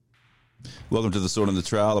Welcome to The Sword and the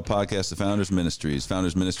Trowel, a podcast of Founders Ministries.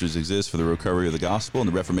 Founders Ministries exists for the recovery of the gospel and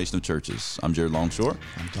the reformation of churches. I'm Jared Longshore.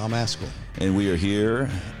 I'm Tom Askell. And we are here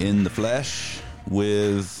in the flesh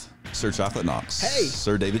with Sir Chocolate Knox. Hey.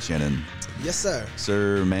 Sir David Shannon. Yes, sir.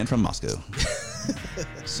 Sir Man from Moscow.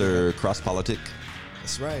 Sir Cross Politic.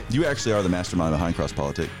 That's right. You actually are the mastermind behind Cross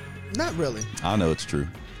Politic. Not really. I know it's true.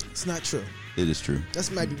 It's not true. It is true.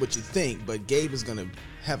 That might be what you think, but Gabe is going to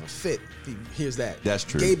have a fit if he hears that. That's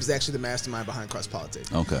true. Gabe's actually the mastermind behind Cross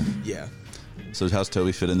Politics. Okay. Yeah. So how's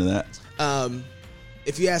Toby fit into that?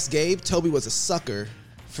 If you ask Gabe, Toby was a sucker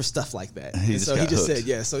for stuff like that. He just got hooked. said,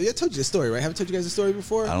 yeah. So I told you the story, right? Haven't I told you guys the story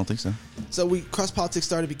before? I don't think so. So Cross Politics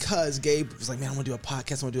started because Gabe was like, man, I want to do a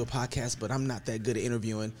podcast, but I'm not that good at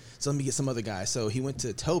interviewing. So let me get some other guys. So he went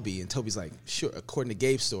to Toby, and Toby's like, sure. According to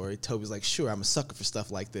Gabe's story, Toby's like, sure, I'm a sucker for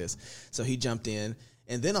stuff like this. So he jumped in,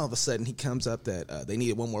 and then all of a sudden he comes up that they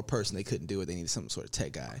needed one more person. They couldn't do it. They needed some sort of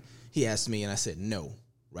tech guy. He asked me, and I said, no,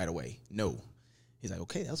 right away, no. He's like,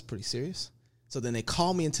 okay, that was pretty serious. So then they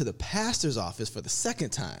called me into the pastor's office for the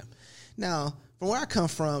second time. Now, from where I come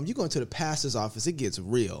from, you go into the pastor's office, it gets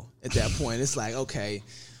real at that point. It's like, okay,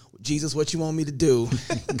 Jesus, what you want me to do?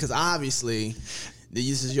 Because obviously,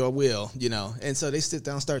 this is your will, you know. And so they sit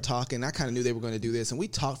down, start talking. I kind of knew they were going to do this. And we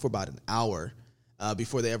talked for about an hour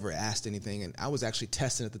before they ever asked anything. And I was actually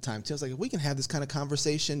testing at the time, too. I was like, if we can have this kind of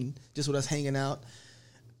conversation just with us hanging out,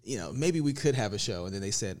 you know, maybe we could have a show. And then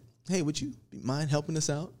they said, hey, would you mind helping us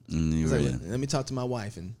out? Let me talk to my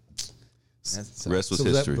wife. And rest was history.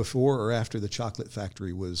 history. Was that before or after the chocolate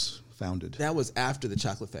factory was founded? That was after the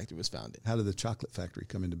chocolate factory was founded. How did the chocolate factory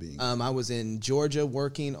come into being? I was in Georgia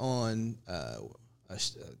working on a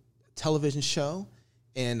television show,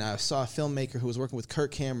 and I saw a filmmaker who was working with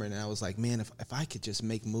Kirk Cameron, and I was like, man, if I could just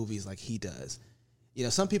make movies like he does. You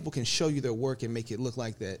know, some people can show you their work and make it look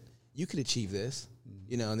like that you could achieve this,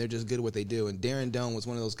 you know, and they're just good at what they do. And Darren Doan was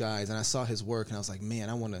one of those guys, and I saw his work, and I was like, man,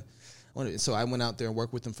 I want to. So I went out there and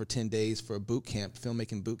worked with him for 10 days for a boot camp,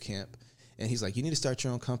 filmmaking boot camp. And he's like, you need to start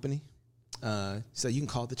your own company. So you can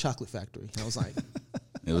call it the Chocolate Factory. And I was like,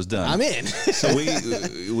 it was done. I'm in. So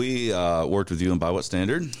we worked with you in By What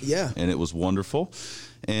Standard? Yeah. And it was wonderful.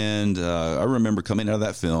 And I remember coming out of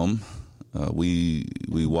that film, we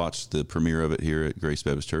watched the premiere of it here at Grace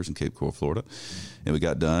Baptist Church in Cape Coral, Florida. And we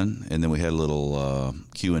got done, and then we had a little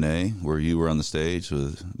Q&A where you were on the stage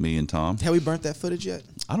with me and Tom. Have we burnt that footage yet?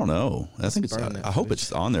 I don't know. I think I hope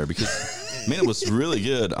it's on there because, man, it was really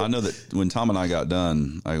good. I know that when Tom and I got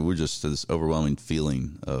done, we're just this overwhelming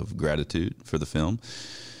feeling of gratitude for the film.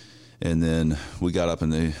 And then we got up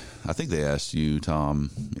and I think they asked you,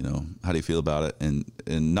 Tom, you know, how do you feel about it?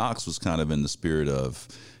 And Knox was kind of in the spirit of,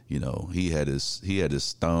 you know, he had his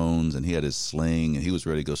stones and he had his sling and he was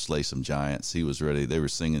ready to go slay some giants. He was ready. He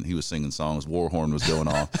was singing songs. Warhorn was going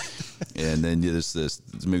off. And then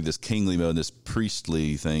this kingly mode, this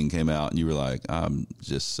priestly thing came out, and you were like, I'm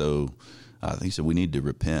just so. He said, we need to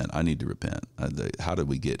repent. I need to repent. How did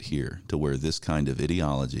we get here to where this kind of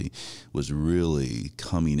ideology was really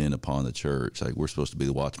coming in upon the church? Like, we're supposed to be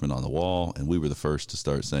the watchman on the wall, and we were the first to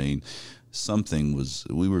start saying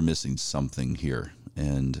we were missing something here.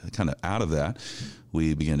 And kind of out of that,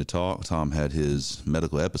 we began to talk. Tom had his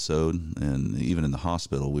medical episode, and even in the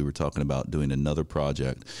hospital, we were talking about doing another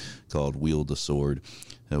project called Wield the Sword,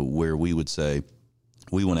 where we would say,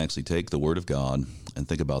 we want to actually take the Word of God and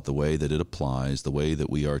think about the way that it applies, the way that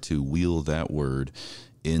we are to wield that Word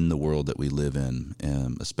in the world that we live in,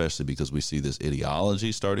 especially because we see this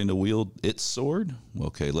ideology starting to wield its sword.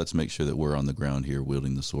 Okay, let's make sure that we're on the ground here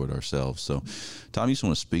wielding the sword ourselves. So, Tom, you just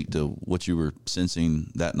want to speak to what you were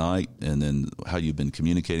sensing that night and then how you've been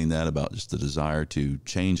communicating that about just the desire to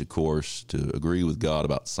change a course, to agree with God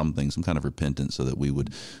about something, some kind of repentance so that we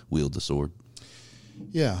would wield the sword.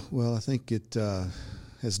 Yeah, well, I think it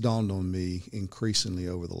has dawned on me increasingly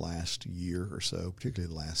over the last year or so,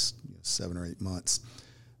 particularly the last 7 or 8 months,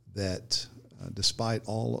 that despite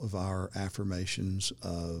all of our affirmations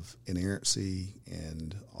of inerrancy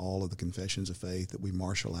and all of the confessions of faith that we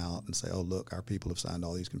marshal out and say, oh, look, our people have signed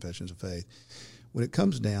all these confessions of faith, when it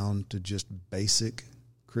comes down to just basic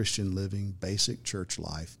Christian living, basic church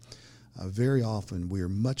life, very often we are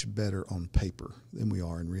much better on paper than we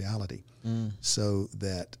are in reality. So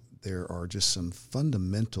that there are just some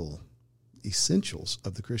fundamental essentials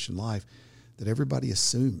of the Christian life that everybody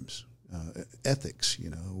assumes. Ethics, you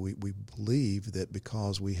know, we believe that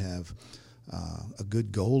because we have a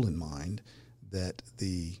good goal in mind, that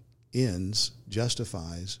the ends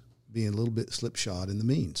justifies being a little bit slipshod in the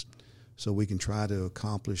means. So we can try to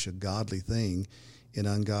accomplish a godly thing in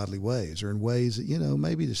ungodly ways, or in ways that, you know,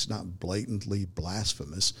 maybe it's not blatantly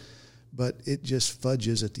blasphemous, but it just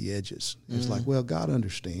fudges at the edges. It's like, well, God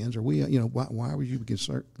understands, or we, why were you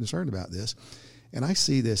concerned about this? And I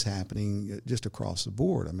see this happening just across the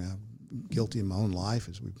board. I mean, I'm guilty in my own life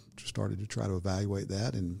as we've started to try to evaluate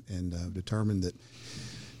that and determine that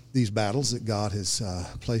these battles that God has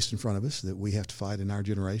placed in front of us that we have to fight in our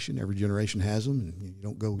generation. Every generation has them, and you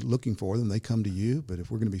don't go looking for them. They come to you. But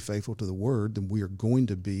if we're going to be faithful to the Word, then we are going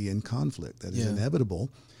to be in conflict. That is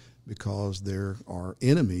inevitable, because there are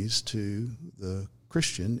enemies to the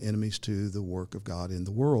Christian, enemies to the work of God in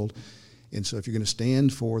the world. And so if you're going to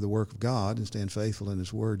stand for the work of God and stand faithful in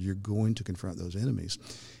His Word, you're going to confront those enemies.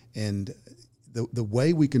 And the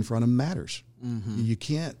way we confront them matters. Mm-hmm. You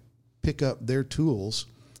can't pick up their tools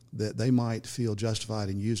that they might feel justified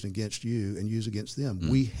in using against you and use against them. Mm.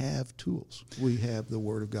 We have tools. We have the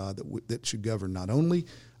Word of God that should govern not only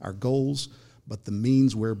our goals, but the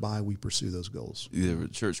means whereby we pursue those goals. Yeah,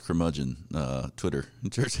 Church Curmudgeon, Twitter.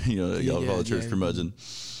 Church, y'all call it Church Curmudgeon.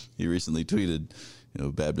 He recently tweeted,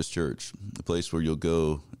 Baptist Church, a place where you'll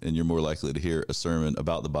go and you're more likely to hear a sermon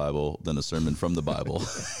about the Bible than a sermon from the Bible.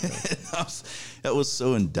 That was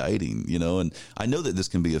so indicting, and I know that this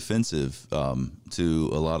can be offensive to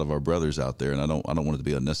a lot of our brothers out there, and I don't want it to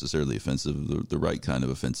be unnecessarily offensive, the right kind of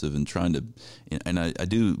offensive, and I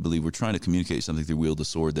do believe we're trying to communicate something through Wield the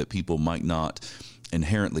Sword that people might not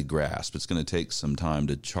inherently grasp. It's going to take some time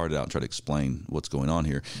to chart it out and try to explain what's going on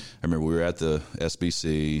here. I remember we were at the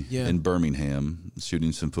SBC in Birmingham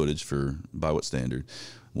shooting some footage for By What Standard.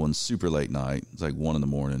 One super late night. It's like 1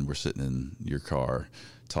 a.m. We're sitting in your car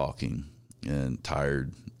talking and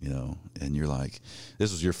tired, and you're like,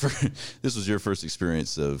 this was your first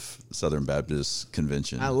experience of Southern Baptist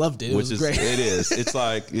Convention. I loved it. It was great. It is. It's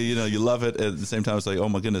like, you love it. At the same time, it's like, oh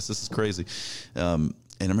my goodness, this is crazy. And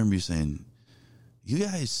I remember you saying, you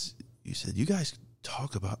guys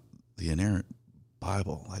talk about the inerrant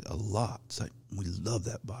Bible like a lot. It's like, we love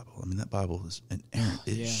that Bible. I mean, that Bible is inerrant.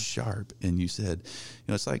 It's sharp. And you said,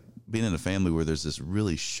 it's like being in a family where there's this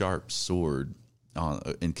really sharp sword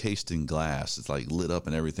encased in glass. It's like lit up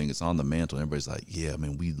and everything. It's on the mantle. And everybody's like, yeah,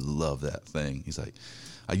 man, we love that thing. He's like,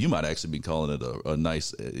 you might actually be calling it a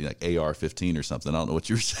nice like AR-15 or something. I don't know what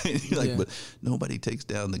you were saying. But nobody takes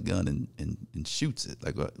down the gun and shoots it.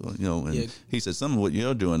 He said some of what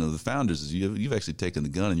you're doing of the founders is you've actually taken the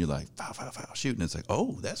gun and you're like, fow, fow, fow, shoot. And it's like,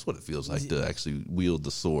 oh, that's what it feels like to actually wield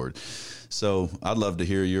the sword. So I'd love to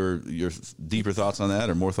hear your deeper thoughts on that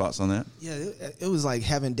or more thoughts on that. Yeah, it was like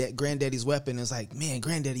having Granddaddy's weapon. It was like, man,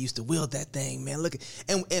 Granddaddy used to wield that thing, man. Look,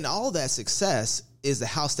 and all that success is the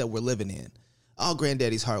house that we're living in. All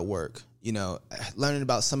Granddaddy's hard work, learning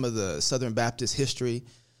about some of the Southern Baptist history,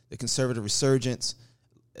 the conservative resurgence.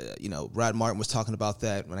 Rod Martin was talking about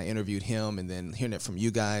that when I interviewed him, and then hearing it from you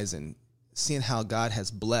guys and seeing how God has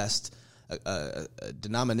blessed a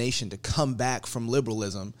denomination to come back from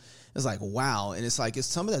liberalism. It's like, wow. And it's like, it's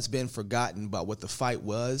some of that's been forgotten about what the fight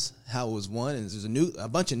was, how it was won. And there's a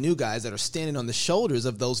bunch of new guys that are standing on the shoulders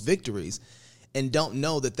of those victories and don't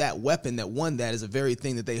know that weapon that won that is the very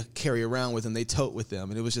thing that they carry around with and they tote with them.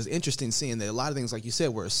 And it was just interesting seeing that a lot of things, like you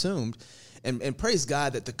said, were assumed. And praise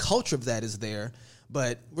God that the culture of that is there.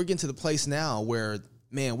 But we're getting to the place now where,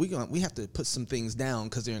 man, we have to put some things down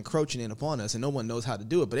because they're encroaching in upon us and no one knows how to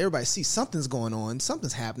do it. But everybody sees something's going on,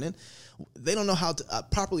 something's happening. They don't know how to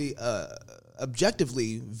properly,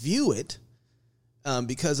 objectively view it.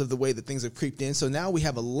 Because of the way that things have creeped in. So now we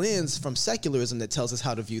have a lens from secularism that tells us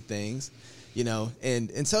how to view things.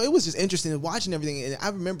 And so it was just interesting watching everything. And I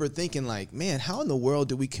remember thinking like, man, how in the world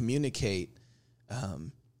do we communicate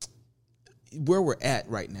where we're at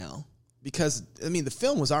right now? Because, the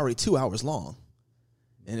film was already 2 hours long.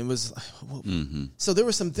 And it was, so there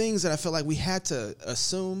were some things that I felt like we had to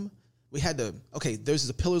assume. We had to, there's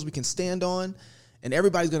the pillars we can stand on, and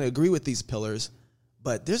everybody's going to agree with these pillars.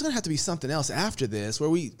 But there's going to have to be something else after this where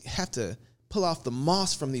we have to pull off the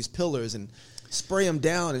moss from these pillars and spray them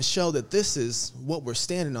down and show that this is what we're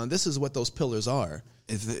standing on. This is what those pillars are.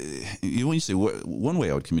 When you say one way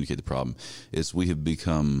I would communicate the problem is we have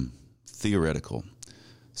become theoretical.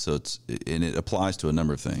 So it applies to a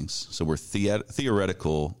number of things. So we're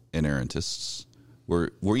theoretical inerrantists.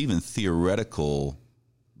 We're even theoretical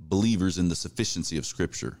believers in the sufficiency of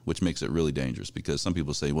Scripture, which makes it really dangerous because some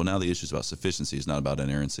people say, well, now the issue is about sufficiency, it's not about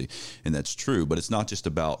inerrancy. And that's true, but it's not just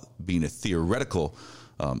about being a theoretical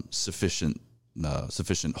sufficient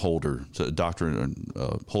holder, so a doctrine,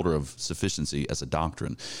 holder of sufficiency as a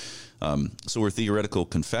doctrine. So we're theoretical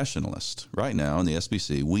confessionalists. Right now in the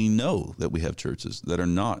SBC, we know that we have churches that are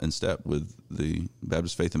not in step with the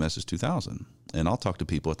Baptist Faith and Message 2000. And I'll talk to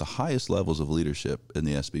people at the highest levels of leadership in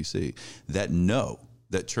the SBC that know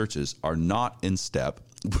that churches are not in step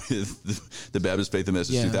with the Baptist Faith and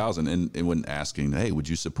Message 2000, and when asking, hey, would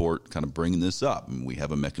you support kind of bringing this up? And we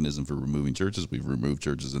have a mechanism for removing churches. We've removed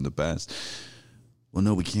churches in the past. Well,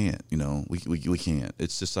 no, we can't. We can't.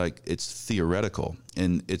 It's just like it's theoretical,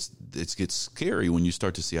 and it gets scary when you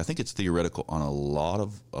start to see. I think it's theoretical on a lot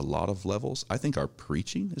of levels. I think our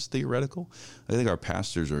preaching is theoretical. I think our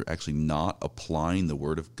pastors are actually not applying the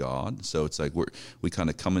Word of God. So it's like we kind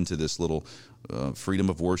of come into this little freedom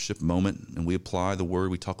of worship moment, and we apply the Word.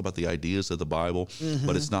 We talk about the ideas of the Bible,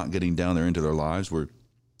 but it's not getting down there into their lives.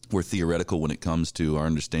 We're theoretical when it comes to our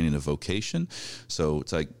understanding of vocation. So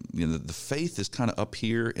it's like, the faith is kind of up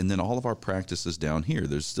here, and then all of our practice is down here.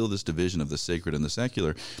 There's still this division of the sacred and the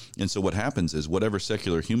secular. And so what happens is whatever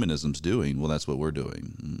secular humanism's doing, well, that's what we're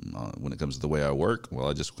doing. When it comes to the way I work, well,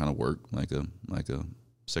 I just kind of work like a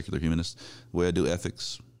secular humanist. The way I do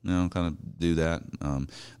ethics, kind of do that.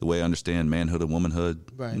 The way I understand manhood and womanhood,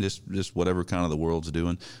 right. just whatever kind of the world's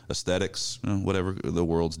doing. Aesthetics, whatever the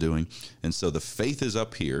world's doing. And so the faith is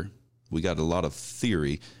up here. We got a lot of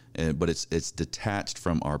theory, but it's detached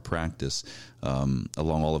from our practice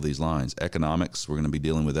along all of these lines. Economics, we're going to be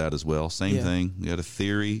dealing with that as well. Same thing. We got a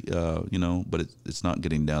theory, but it's not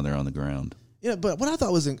getting down there on the ground. Yeah, but what I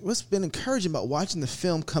thought what's been encouraging about watching the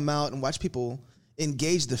film come out and watch people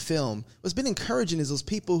engage the film, what's been encouraging is those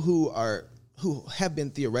people who have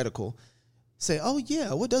been theoretical say, oh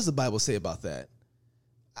yeah, what does the Bible say about that?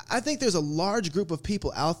 I think there's a large group of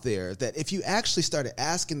people out there that if you actually started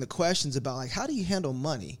asking the questions about, like, how do you handle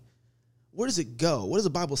money? Where does it go? What does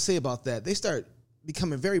the Bible say about that? They start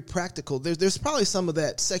becoming very practical. There's probably some of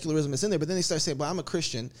that secularism that's in there, but then they start saying, well, I'm a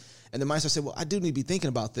Christian. And the mind starts saying, well, I do need to be thinking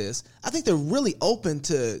about this. I think they're really open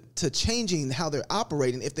to changing how they're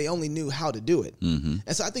operating if they only knew how to do it. Mm-hmm.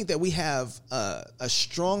 And so I think that we have a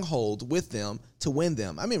stronghold with them to win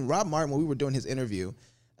them. I mean, Rob Martin, when we were doing his interview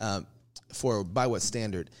for By What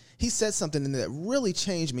Standard, he said something in there that really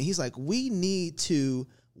changed me. He's like, we need to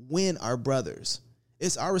win our brothers.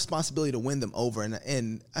 It's our responsibility to win them over.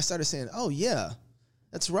 And I started saying, oh, yeah,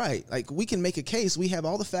 that's right. Like, we can make a case. We have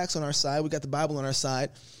all the facts on our side. We got the Bible on our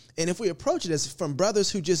side. And if we approach it as from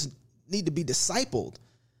brothers who just need to be discipled,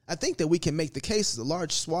 I think that we can make the case. A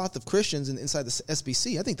large swath of Christians inside the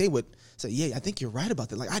SBC, I think they would say, yeah, I think you're right about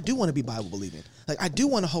that. Like, I do want to be Bible believing. Like, I do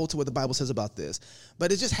want to hold to what the Bible says about this.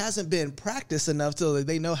 But it just hasn't been practiced enough so that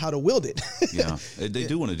they know how to wield it. Yeah, they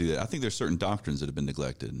do want to do that. I think there's certain doctrines that have been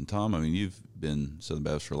neglected. And Tom, I mean, you've been Southern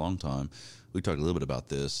Baptist for a long time. We talked a little bit about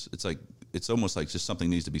this. It's almost like just something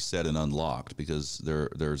needs to be said and unlocked, because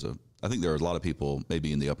I think there are a lot of people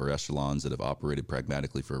maybe in the upper echelons that have operated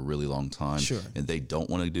pragmatically for a really long time, sure, and they don't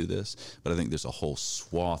want to do this. But I think there's a whole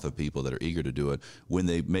swath of people that are eager to do it when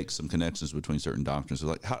they make some connections between certain doctrines. So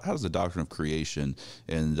like, how does the doctrine of creation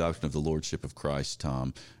and the doctrine of the Lordship of Christ,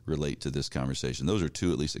 Tom, relate to this conversation? Those are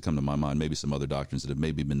two, at least, that come to my mind. Maybe some other doctrines that have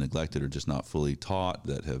maybe been neglected or just not fully taught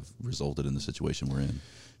that have resulted in the situation we're in.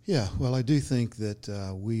 Yeah, well, I do think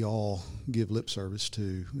that we all give lip service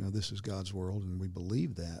to, this is God's world, and we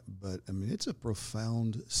believe that. But, I mean, it's a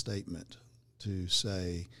profound statement to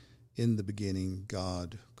say, in the beginning,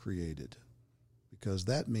 God created. Because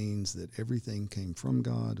that means that everything came from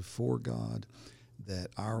God, for God, that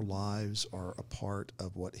our lives are a part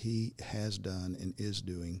of what He has done and is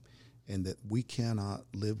doing, and that we cannot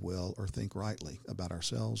live well or think rightly about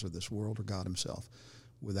ourselves or this world or God Himself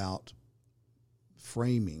without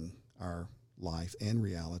framing our life and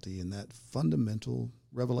reality in that fundamental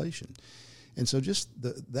revelation. And so just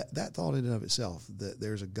that thought in and of itself, that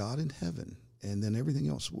there's a God in heaven, and then everything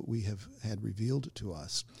else we have had revealed to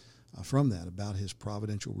us from that, about His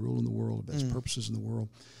providential rule in the world, about His purposes in the world,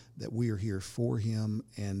 that we are here for Him,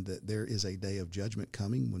 and that there is a day of judgment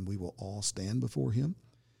coming when we will all stand before Him,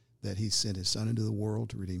 that He sent His Son into the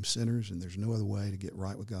world to redeem sinners, and there's no other way to get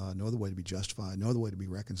right with God, no other way to be justified, no other way to be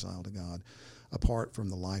reconciled to God, apart from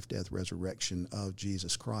the life, death, resurrection of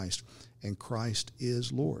Jesus Christ. And Christ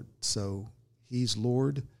is Lord. So He's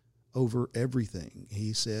Lord over everything.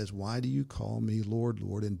 He says, why do you call me Lord,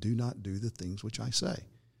 Lord, and do not do the things which I say?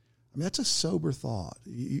 I mean, that's a sober thought.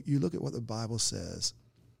 You look at what the Bible says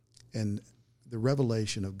and the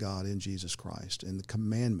revelation of God in Jesus Christ and the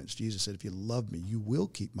commandments. Jesus said, if you love me, you will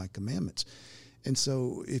keep my commandments. And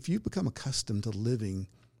so if you become accustomed to living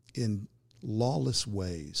in lawless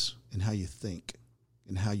ways in how you think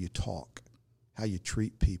and how you talk, how you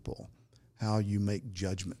treat people, how you make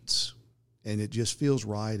judgments, and it just feels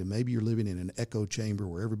right, and maybe you're living in an echo chamber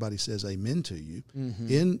where everybody says amen to you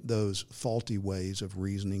in those faulty ways of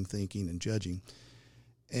reasoning, thinking, and judging,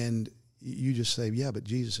 and you just say, yeah, but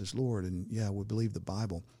Jesus is Lord, and yeah, we believe the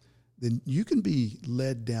Bible, then you can be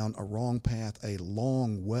led down a wrong path a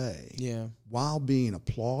long way while being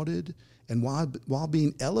applauded and while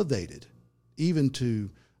being elevated even to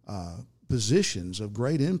positions of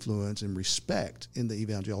great influence and respect in the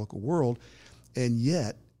evangelical world, and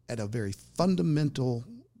yet at a very fundamental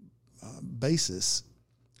basis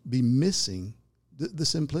be missing the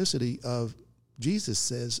simplicity of Jesus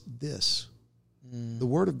says this. The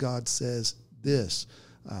Word of God says this.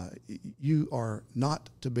 You are not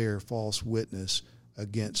to bear false witness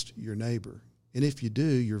against your neighbor. And if you do,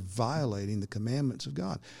 you're violating the commandments of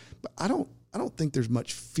God. But I don't think there's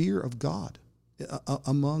much fear of God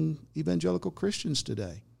among evangelical Christians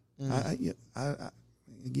today. I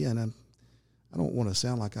don't want to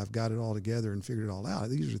sound like I've got it all together and figured it all out.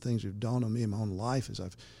 These are things that have dawned on me in my own life as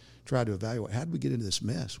I've tried to evaluate, how did we get into this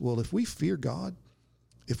mess? Well, if we fear God,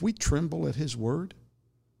 if we tremble at his word,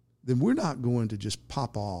 then we're not going to just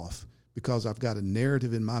pop off because I've got a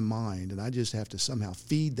narrative in my mind and I just have to somehow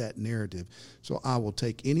feed that narrative. So I will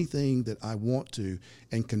take anything that I want to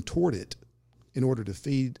and contort it in order to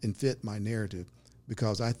feed and fit my narrative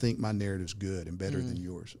because I think my narrative's good and better than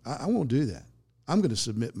yours. I won't do that. I'm going to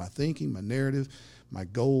submit my thinking, my narrative, my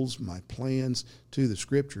goals, my plans to the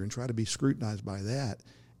Scripture and try to be scrutinized by that.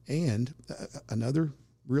 And another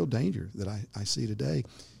real danger that I see today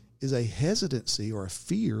is a hesitancy or a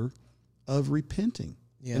fear of repenting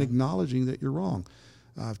and acknowledging that you're wrong.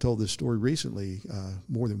 I've told this story recently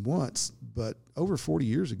more than once, but over 40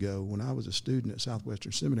 years ago when I was a student at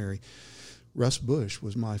Southwestern Seminary, Russ Bush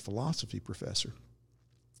was my philosophy professor.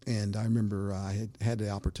 And I remember I had the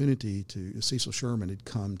opportunity Cecil Sherman had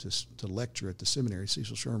come to lecture at the seminary.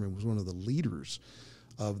 Cecil Sherman was one of the leaders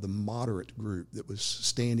of the moderate group that was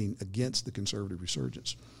standing against the conservative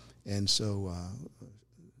resurgence. And so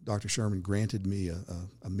Dr. Sherman granted me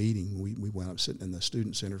a meeting. We wound up sitting in the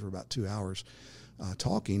student center for about 2 hours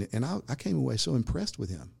talking, and I came away so impressed with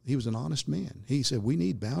him. He was an honest man. He said, we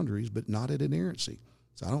need boundaries, but not at inerrancy.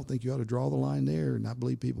 So I don't think you ought to draw the line there, and I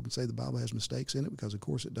believe people can say the Bible has mistakes in it because, of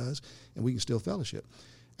course, it does, and we can still fellowship.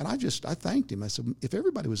 And I thanked him. I said, if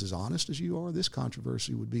everybody was as honest as you are, this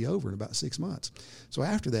controversy would be over in about 6 months. So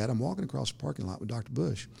after that, I'm walking across the parking lot with Dr.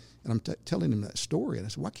 Bush, and I'm telling him that story. And I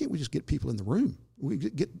said, why can't we just get people in the room? We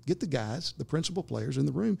get the guys, the principal players in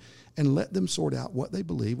the room, and let them sort out what they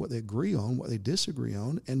believe, what they agree on, what they disagree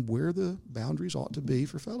on, and where the boundaries ought to be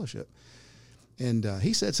for fellowship. And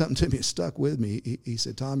he said something to me that stuck with me. He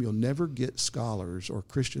said, Tom, you'll never get scholars or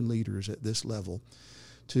Christian leaders at this level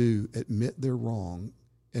to admit they're wrong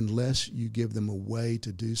unless you give them a way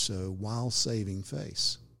to do so while saving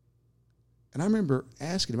face. And I remember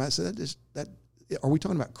asking him, I said, are we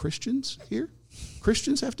talking about Christians here?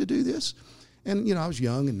 Christians have to do this? And, I was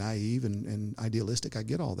young and naive and idealistic. I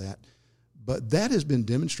get all that. But that has been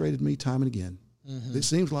demonstrated to me time and again. Mm-hmm. It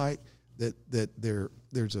seems like that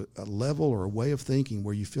there's a level or a way of thinking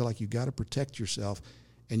where you feel like you got to protect yourself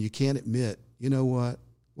and you can't admit, you know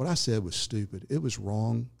what I said was stupid. It was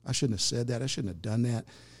wrong. I shouldn't have said that. I shouldn't have done that.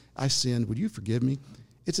 I sinned. Would you forgive me?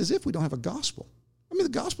 It's as if we don't have a gospel. I mean, the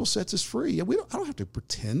gospel sets us free. I don't have to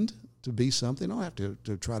pretend to be something. I don't have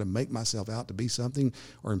to try to make myself out to be something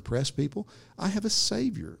or impress people. I have a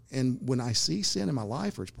Savior. And when I see sin in my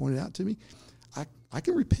life or it's pointed out to me, I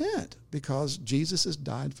can repent because Jesus has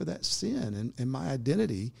died for that sin. And my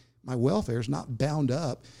identity, my welfare is not bound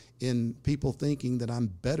up in people thinking that I'm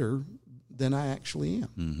better than I actually am.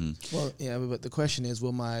 Mm-hmm. Well, yeah, but the question is,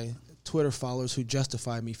 will my Twitter followers who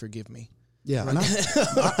justify me forgive me? Yeah, right. And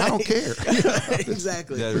I don't care.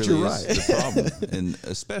 Exactly. That but really you're is right. the problem. And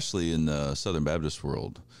especially in the Southern Baptist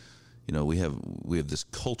world, we have this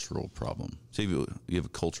cultural problem. So you have a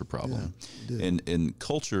culture problem. Yeah, and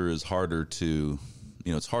culture is harder to,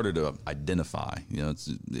 it's harder to identify.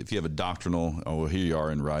 If you have a doctrinal, here you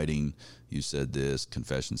are in writing, you said this,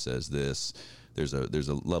 confession says this. There's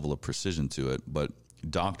a level of precision to it, but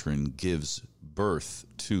doctrine gives birth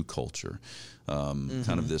to culture. Kind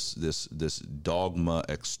of this dogma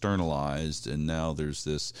externalized, and now there's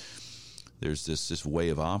this way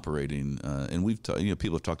of operating, and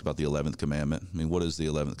people have talked about the 11th commandment. I mean, what is the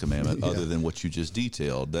 11th commandment other than what you just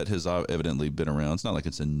detailed? That has evidently been around. It's not like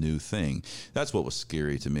it's a new thing. That's what was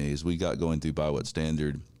scary to me is we got going through by what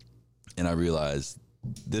standard, and I realized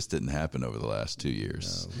this didn't happen over the last 2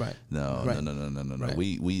 years. No. Right.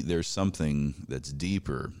 We there's something that's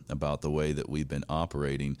deeper about the way that we've been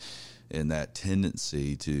operating, and that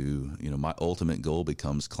tendency to, my ultimate goal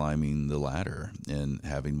becomes climbing the ladder and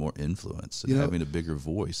having more influence and having a bigger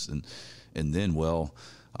voice. And then,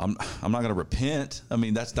 I'm not going to repent. I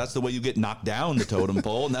mean, that's the way you get knocked down the totem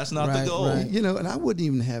pole, and that's not the goal. Right. You know, and I wouldn't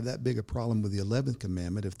even have that big a problem with the 11th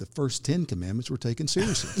commandment if the first 10 commandments were taken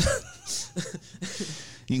seriously.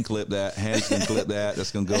 You can clip that. Hands can clip that.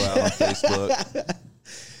 That's going to go out on Facebook.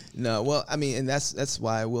 No, well, I mean, and that's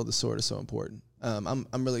why Will the Sword is so important. I'm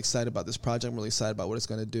really excited about this project. I'm really excited about what it's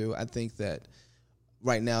going to do. I think that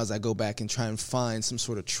right now, as I go back and try and find some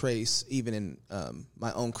sort of trace, even in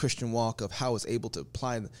my own Christian walk, of how I was able to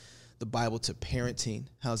apply the Bible to parenting,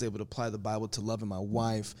 how I was able to apply the Bible to loving my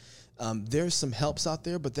wife. There's some helps out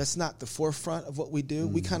there, but that's not the forefront of what we do.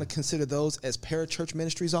 We kind of consider those as parachurch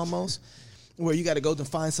ministries almost, where you got to go and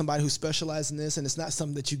find somebody who specializes in this, and it's not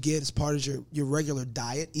something that you get as part of your regular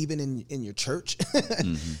diet, even in your church.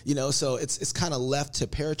 You know, so it's kind of left to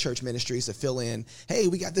parachurch ministries to fill in. Hey,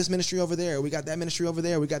 we got this ministry over there, we got that ministry over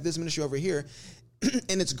there, we got this ministry over here.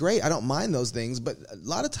 And it's great. I don't mind those things, but a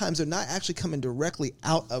lot of times they're not actually coming directly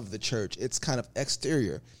out of the church. It's kind of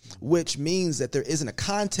exterior, which means that there isn't a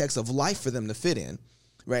context of life for them to fit in.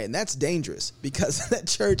 Right, and that's dangerous because that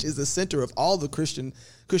church is the center of all the Christian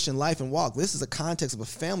life and walk. This is a context of a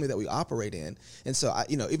family that we operate in, and so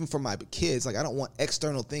even for my kids, like I don't want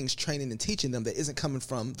external things training and teaching them that isn't coming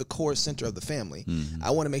from the core center of the family.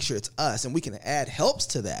 I want to make sure it's us, and we can add helps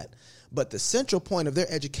to that. But the central point of their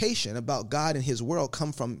education about God and His world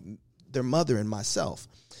come from their mother and myself.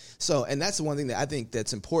 So, and that's the one thing that I think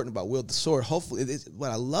that's important about Wield the Sword. Hopefully,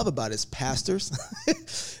 what I love about it is pastors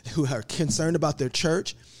who are concerned about their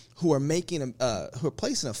church, who are who are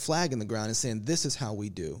placing a flag in the ground and saying, "This is how we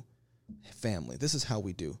do family. This is how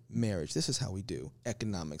we do marriage. This is how we do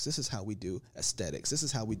economics. This is how we do aesthetics. This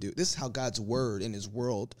is how we do. This is how God's word and His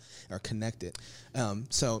world are connected."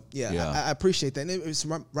 I appreciate that. And it's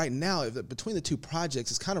right now between the two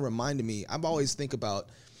projects, it's kind of reminding me. I've always think about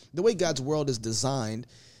the way God's world is designed.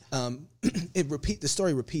 The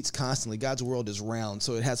story repeats constantly. God's world is round,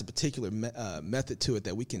 so it has a particular method to it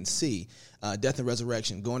that we can see. Death and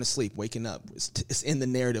resurrection, going to sleep, waking up. It's in the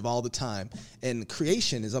narrative all the time. And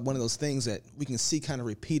creation is one of those things that we can see kind of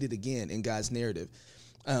repeated again in God's narrative.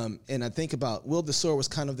 And I think about Wield the Sword was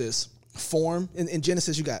kind of this form. In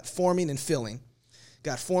Genesis, you got forming and filling.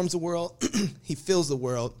 God forms the world. He fills the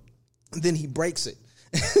world. And then He breaks it.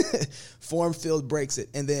 Form, filled, breaks it.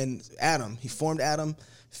 And then Adam, He formed Adam,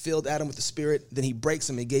 filled Adam with the Spirit, then He breaks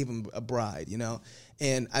him and gave him a bride,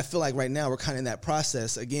 And I feel like right now we're kind of in that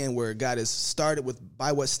process again where God has started with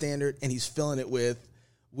by what standard, and He's filling it with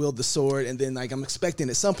Wield the Sword. And then I'm expecting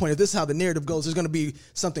at some point, if this is how the narrative goes, there's going to be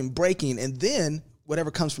something breaking. And then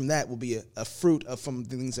whatever comes from that will be a fruit from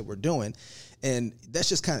the things that we're doing. And that's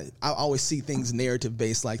just kind of, I always see things narrative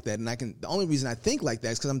based like that. And the only reason I think like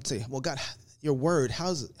that is because I'm saying, well, God, your word,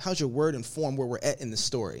 how's your word inform where we're at in the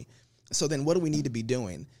story? So then what do we need to be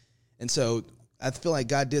doing? And so I feel like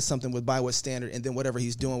God did something with by what standard, and then whatever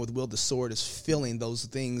He's doing with Wield the Sword is filling those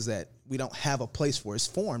things that we don't have a place for. It's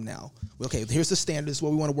formed now. Okay, here's the standard. This is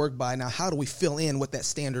what we want to work by. Now, how do we fill in what that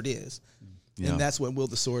standard is? Yeah. And that's what Wield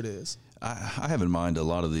the Sword is. I have in mind a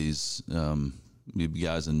lot of these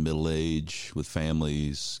guys in middle age with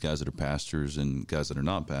families, guys that are pastors and guys that are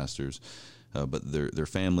not pastors. But their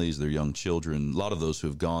families, their young children, a lot of those who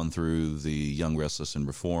have gone through the Young, Restless, and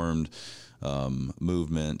Reformed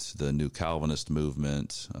movement, the New Calvinist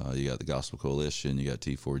movement, you got the Gospel Coalition, you got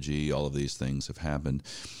T4G, all of these things have happened.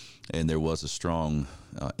 And there was a strong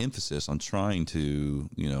emphasis on trying to,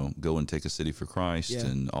 go and take a city for Christ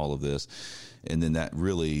and all of this. And then that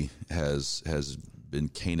really has been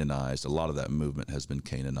Canaanized. A lot of that movement has been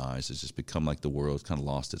Canaanized. It's just become like the world's kind of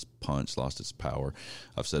lost its punch, lost its power.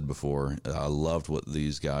 I've said before, I loved what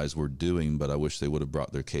these guys were doing, but I wish they would have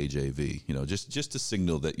brought their KJV, just to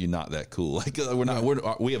signal that you're not that cool. Like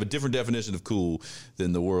we have a different definition of cool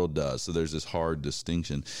than the world does. So there's this hard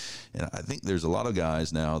distinction. And I think there's a lot of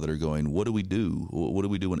guys now that are going, what do we do? What do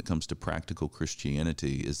we do when it comes to practical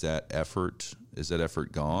Christianity? Is that effort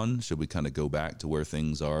gone? Should we kind of go back to where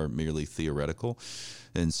things are merely theoretical?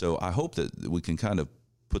 And so I hope that we can kind of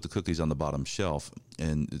put the cookies on the bottom shelf,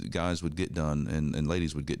 and guys would get done and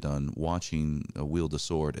ladies would get done watching Wield the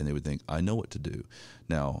Sword, and they would think, I know what to do.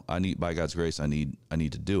 Now, by God's grace, I need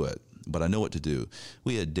to do it, but I know what to do.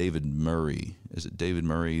 We had David Murray. Is it David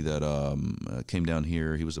Murray that came down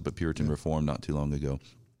here? He was up at Puritan Reform not too long ago.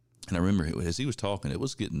 And I remember as he was talking, it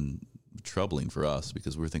was getting troubling for us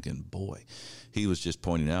because we were thinking, boy, he was just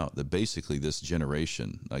pointing out that basically this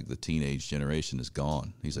generation, like the teenage generation, is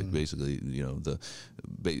gone. He's like, basically,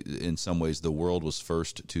 in some ways the world was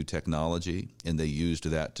first to technology, and they used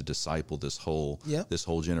that to disciple this whole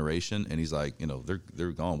generation. And he's like,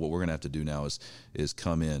 they're gone. What we're going to have to do now is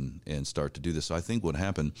come in and start to do this. So I think what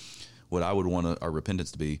happened what I would want our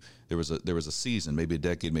repentance to be, there was a season, maybe a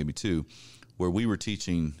decade, maybe two, where we were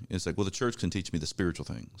teaching. It's like, well, the church can teach me the spiritual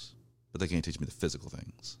things, but they can't teach me the physical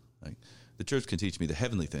things. Like, the church can teach me the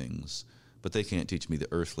heavenly things, but they can't teach me the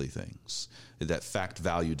earthly things. That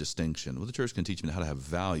fact-value distinction. Well, the church can teach me how to have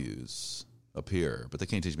values up here, but they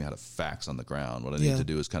can't teach me how to facts on the ground. What I need to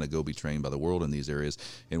do is kind of go be trained by the world in these areas.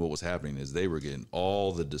 And what was happening is they were getting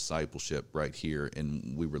all the discipleship right here,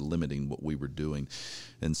 and we were limiting what we were doing.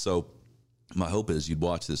 And so my hope is you'd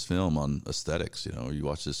watch this film on aesthetics, or you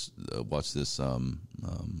watch this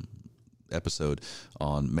episode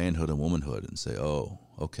on manhood and womanhood and say, oh,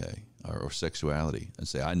 okay, or sexuality, and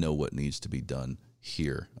say, I know what needs to be done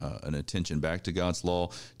here, an attention back to God's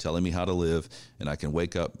law, telling me how to live, and I can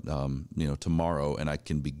wake up, tomorrow, and I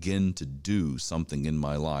can begin to do something in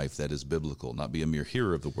my life that is biblical, not be a mere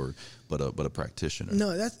hearer of the word, but a practitioner.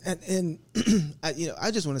 No, that's and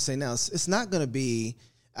I just want to say now, it's not going to be.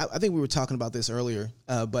 I think we were talking about this earlier,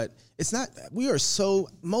 but it's not.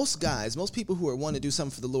 Most people who want to do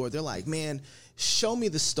something for the Lord, they're like, man, show me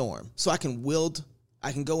the storm so I can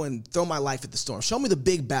go and throw my life at the storm. Show me the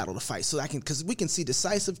big battle to fight because we can see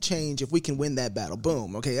decisive change if we can win that battle.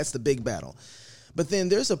 Boom. Okay, that's the big battle. But then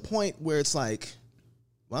there's a point where it's like,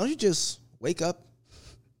 why don't you just wake up,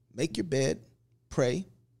 make your bed, pray,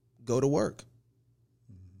 go to work,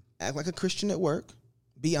 act like a Christian at work,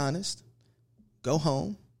 be honest, go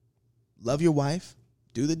home, love your wife,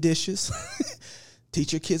 do the dishes,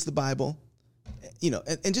 teach your kids the Bible,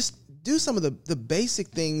 and just do some of the basic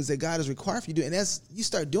things that God has required for you to do. And as you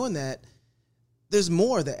start doing that, there's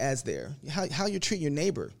more that adds there. How you treat your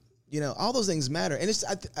neighbor, all those things matter. And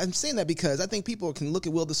I'm saying that because I think people can look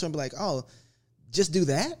at will discern and be like, oh, just do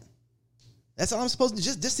that? That's all I'm supposed to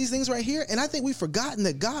do, just these things right here? And I think we've forgotten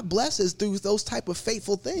that God blesses through those type of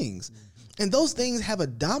faithful things. And those things have a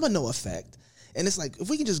domino effect. And it's like, if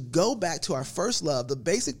we can just go back to our first love, the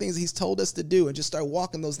basic things he's told us to do, and just start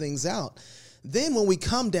walking those things out, then when we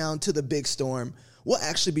come down to the big storm, we'll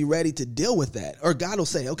actually be ready to deal with that. Or God will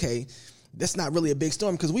say, okay, that's not really a big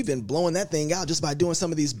storm because we've been blowing that thing out just by doing some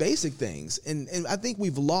of these basic things. And I think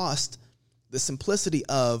we've lost the simplicity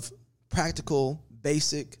of practical,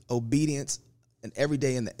 basic obedience and every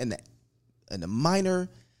day in the minor,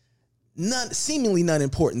 seemingly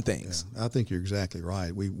non-important things. Yeah, I think you're exactly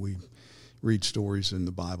right. We read stories in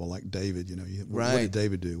the Bible like David, What did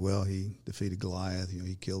David do? Well, he defeated Goliath,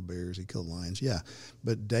 he killed bears, he killed lions. Yeah.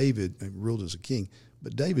 But David ruled as a king,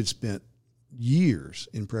 but David spent years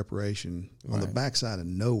in preparation on the backside of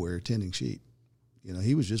nowhere tending sheep.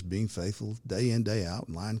 He was just being faithful day in, day out.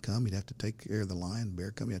 Lion come, he'd have to take care of the lion. Bear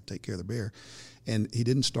come, he'd have to take care of the bear. And he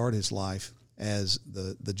didn't start his life as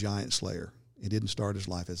the giant slayer. He didn't start his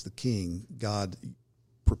life as the king. God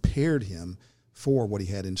prepared him for what he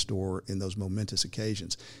had in store in those momentous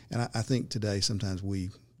occasions. And I think today sometimes we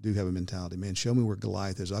do have a mentality, man, show me where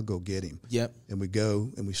Goliath is, I'll go get him. Yep. And we go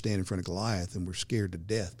and we stand in front of Goliath and we're scared to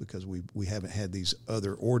death because we haven't had these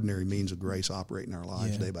other ordinary means of grace operate in our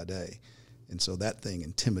lives day by day. And so that thing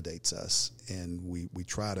intimidates us, and we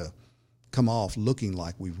try to come off looking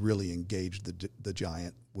like we've really engaged the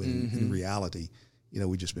giant when in reality,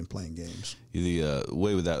 we've just been playing games. The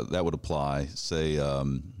way that would apply, say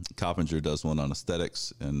Coppinger does one on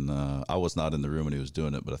aesthetics, and I was not in the room when he was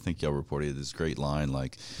doing it, but I think y'all reported this great line,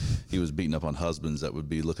 like he was beating up on husbands that would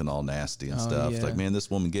be looking all nasty and stuff. Yeah. It's like, man, this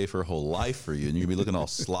woman gave her whole life for you, and you're going to be looking all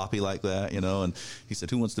sloppy like that, And he said,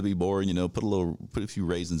 who wants to be boring? Put a few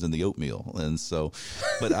raisins in the oatmeal. And so,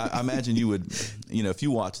 but I imagine you would, if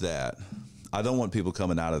you watch that, I don't want people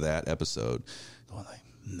coming out of that episode going like,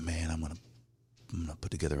 man, I'm gonna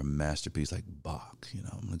put together a masterpiece like Bach.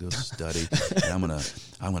 I'm gonna go study, and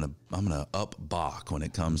I'm gonna up Bach when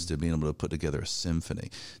it comes to being able to put together a symphony.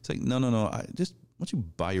 It's like no. Why don't you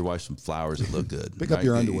buy your wife some flowers that look good? Pick up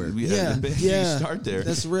your underwear. Yeah. You start there.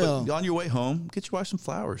 That's real. But on your way home, get your wife some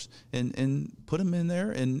flowers and put them in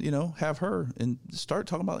there, and have her and start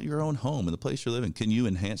talking about your own home and the place you're living. Can you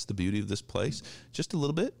enhance the beauty of this place just a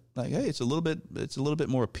little bit? Like, hey, it's a little bit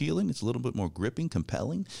more appealing. It's a little bit more gripping,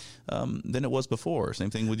 compelling than it was before.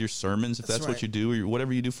 Same thing with your sermons. If that's what you do, or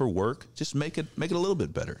whatever you do for work, just make it a little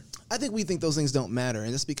bit better. I think we think those things don't matter,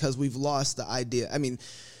 and it's because we've lost the idea. I mean,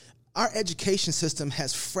 our education system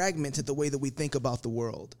has fragmented the way that we think about the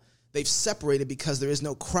world. They've separated because there is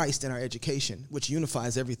no Christ in our education, which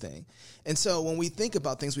unifies everything. And so when we think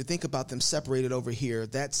about things, we think about them separated over here.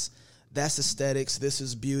 That's aesthetics, this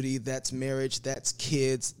is beauty, that's marriage, that's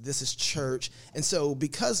kids, this is church. And so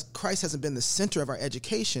because Christ hasn't been the center of our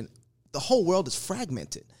education, the whole world is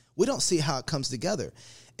fragmented. We don't see how it comes together.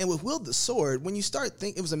 And with Wield the Sword, when you start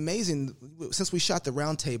thinking, it was amazing. Since we shot the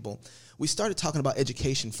round table, we started talking about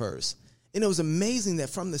education first. And it was amazing that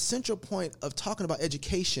from the central point of talking about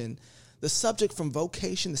education, the subject from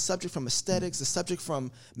vocation, the subject from aesthetics, the subject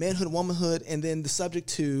from manhood and womanhood, and then the subject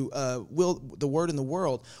to the word in the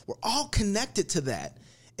world, were all connected to that.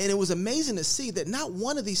 And it was amazing to see that not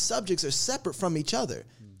one of these subjects are separate from each other.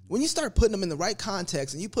 When you start putting them in the right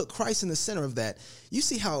context and you put Christ in the center of that, you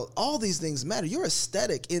see how all these things matter. Your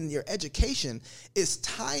aesthetic in your education is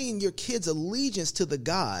tying your kids' allegiance to the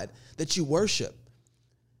God that you worship.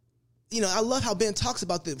 You know, I love how Ben talks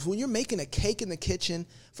about this. When you're making a cake in the kitchen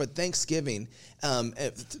for Thanksgiving,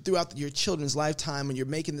 throughout your children's lifetime, when you're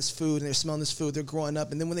making this food and they're smelling this food, they're growing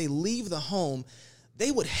up, and then when they leave the home,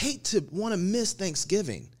 they would hate to want to miss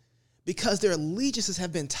Thanksgiving, because their allegiances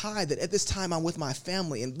have been tied that at this time I'm with my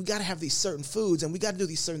family and we got to have these certain foods and we got to do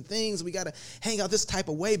these certain things. We got to hang out this type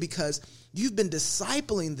of way because you've been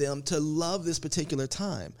discipling them to love this particular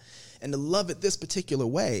time and to love it this particular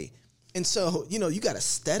way. And so, you know, you got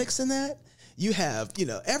aesthetics in that. You have, you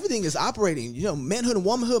know, everything is operating, you know, manhood and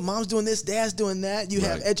womanhood, mom's doing this, dad's doing that. You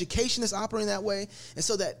have education that's operating that way. And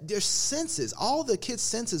so that their senses, all the kids'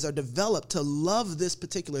 senses are developed to love this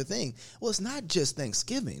particular thing. Well, it's not just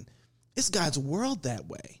Thanksgiving. It's God's world that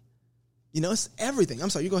way. You know, it's everything. I'm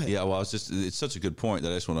sorry, you go ahead. Yeah, well, it's such a good point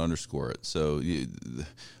that I just want to underscore it. So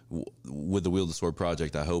with the Wield the Sword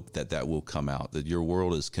project, I hope that will come out, that your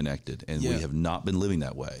world is connected, and we have not been living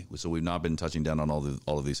that way. So we've not been touching down on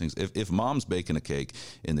all of these things. If mom's baking a cake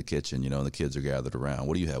in the kitchen, you know, and the kids are gathered around,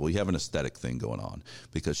 what do you have? Well, you have an aesthetic thing going on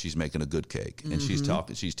because she's making a good cake, and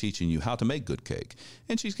she's teaching you how to make good cake,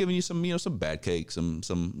 and she's giving you some, you know, some bad cake, some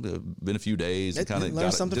been a few days, and kind of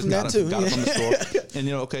got something from that too. Got it from the store, and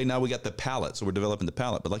you know, okay, now we got the palette, so we're developing the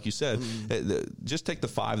palette. But like you said, just take the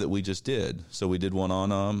 5 that we just did. So we did one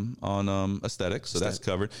on aesthetics, so that's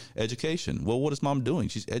covered. Education. Well, what is mom doing?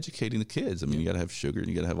 She's educating the kids. I mean, you got to have sugar, and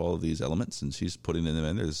you got to have all of these elements, and she's putting them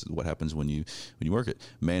in there. This is what happens when you work it.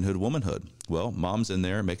 Manhood, womanhood. Well, mom's in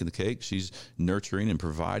there making the cake. She's nurturing and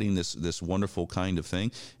providing this wonderful kind of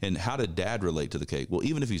thing. And how did dad relate to the cake? Well,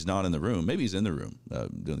 even if he's not in the room, maybe he's in the room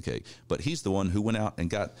doing the cake, but he's the one who went out and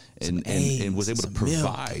got and was able to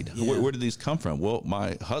provide. Yeah. Where did these come from? Well,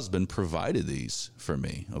 my husband provided these for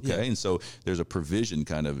me. Okay, and so there's a provision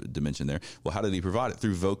kind of dimension there. Well, how did he provide it?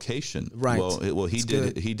 Through vocation. Right. Well, he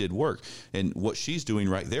did work, and what she's doing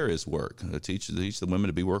right there is work. Teach the women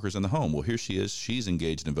to be workers in the home. Well, here she is. She's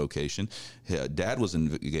engaged in vocation. Dad was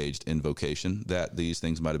engaged in vocation that these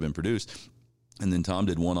things might have been produced. And then Tom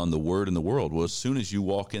did one on the word in the world. Well, as soon as you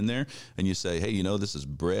walk in there and you say, hey, you know, this is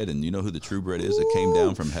bread, and you know who the true bread is that came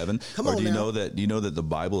down from heaven? Or do you know that the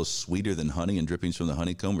Bible is sweeter than honey, and drippings from the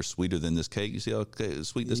honeycomb are sweeter than this cake? You see how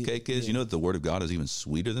sweet this cake is? You know that the word of God is even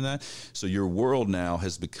sweeter than that? So your world now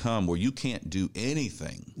has become where you can't do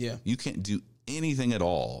anything. Yeah. You can't do anything at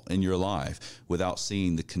all in your life without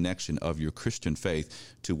seeing the connection of your Christian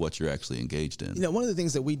faith to what you're actually engaged in. You know, one of the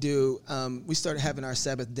things that we do, we started having our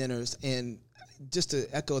Sabbath dinners, and just to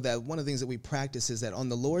echo that, one of the things that we practice is that on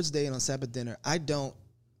the Lord's Day and on Sabbath dinner, I don't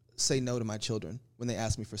say no to my children when they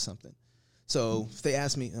ask me for something. So if they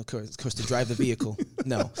ask me, of course, to drive the vehicle,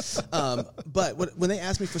 no. But when they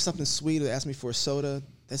ask me for something sweet, or they ask me for a soda,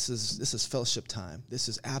 this is fellowship time. This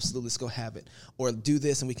is absolutely, let's go have it. Or do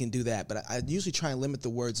this and we can do that. But I usually try and limit the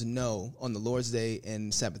words no on the Lord's Day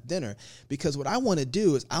and Sabbath dinner, because what I want to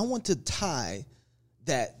do is I want to tie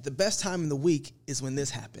that the best time in the week is when this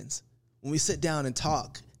happens. When we sit down and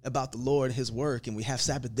talk about the Lord and his work, and we have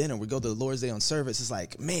Sabbath dinner, we go to the Lord's Day on service, it's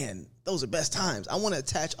like, man, those are best times. I want to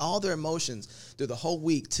attach all their emotions through the whole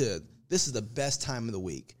week to this is the best time of the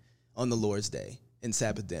week on the Lord's Day and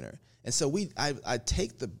Sabbath dinner. And so I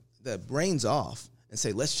take the brains off and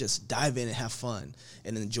say, let's just dive in and have fun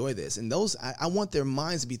and enjoy this. And those, I want their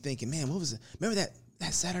minds to be thinking, man, what was it? Remember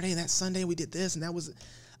that Saturday and that Sunday we did this, and that was,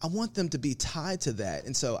 I want them to be tied to that.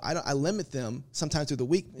 And so I limit them sometimes through the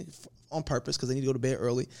week on purpose because they need to go to bed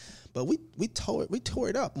early. But we tore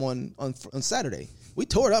it up on Saturday. We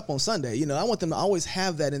tore it up on Sunday. You know, I want them to always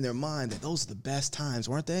have that in their mind that those are the best times,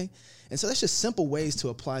 weren't they? And so that's just simple ways to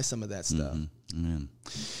apply some of that stuff. Amen.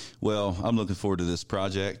 Well, I'm looking forward to this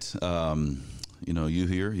project.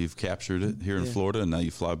 you've captured it here in Florida, and now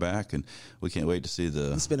you fly back, and we can't wait to see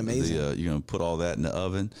it's been amazing. you're going to put all that in the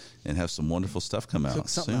oven and have some wonderful stuff come out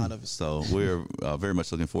something soon. out of it. So we're very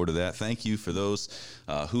much looking forward to that. Thank you for those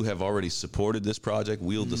who have already supported this project,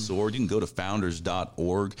 Wield the Sword. You can go to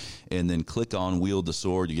founders.org and then click on Wield the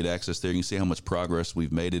Sword. You get access there. You can see how much progress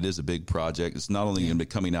we've made. It is a big project. It's not only going to be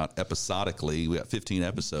coming out episodically. We got 15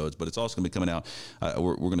 episodes, but it's also going to be coming out.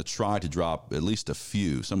 We're going to try to drop at least a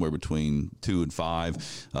few, somewhere between 2 and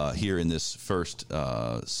 5 here in this first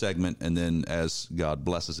segment. And then as God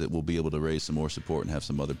blesses it, we'll be able to raise some more support and have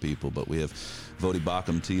some other people. But we have Vodi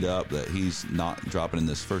Bacham teed up that he's not dropping in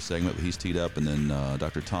this first segment, but he's teed up. And then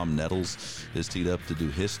Dr. Tom Nettles is teed up to do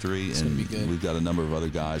history. And we've got a number of other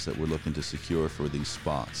guys that we're looking to secure for these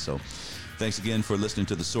spots. So thanks again for listening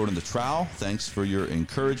to The Sword and the Trowel. Thanks for your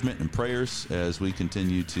encouragement and prayers as we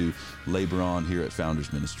continue to labor on here at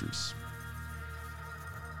Founders Ministries.